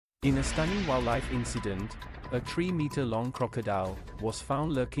In a stunning wildlife incident, a 3-meter-long crocodile was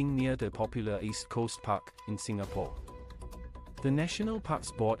found lurking near the popular East Coast Park in Singapore. The National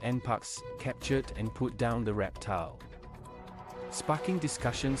Parks Board (NParks) captured and put down the reptile, sparking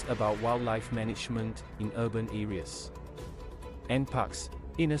discussions about wildlife management in urban areas. NParks,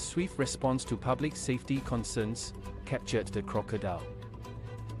 in a swift response to public safety concerns, captured the crocodile.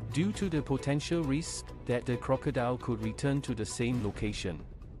 Due to the potential risk that the crocodile could return to the same location,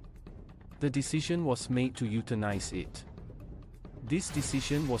 the decision was made to euthanize it. This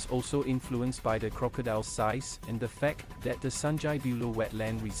decision was also influenced by the crocodile's size and the fact that the Sungai Buloh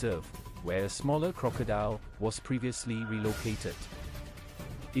Wetland Reserve, where a smaller crocodile was previously relocated,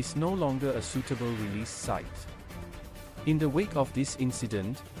 is no longer a suitable release site. In the wake of this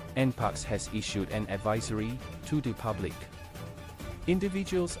incident, NParks has issued an advisory to the public.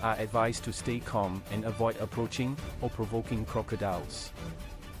 Individuals are advised to stay calm and avoid approaching or provoking crocodiles.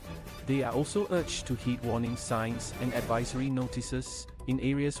 They are also urged to heed warning signs and advisory notices in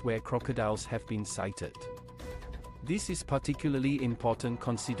areas where crocodiles have been sighted. This is particularly important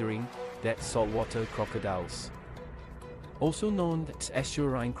considering that saltwater crocodiles, also known as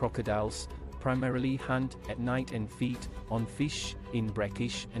estuarine crocodiles, primarily hunt at night and feed on fish in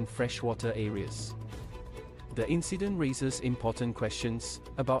brackish and freshwater areas. The incident raises important questions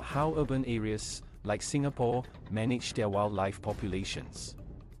about how urban areas like Singapore manage their wildlife populations.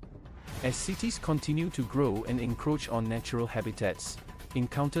 As cities continue to grow and encroach on natural habitats,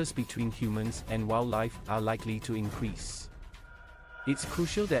 encounters between humans and wildlife are likely to increase. It's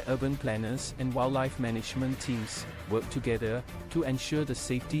crucial that urban planners and wildlife management teams work together to ensure the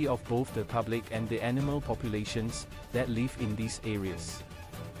safety of both the public and the animal populations that live in these areas.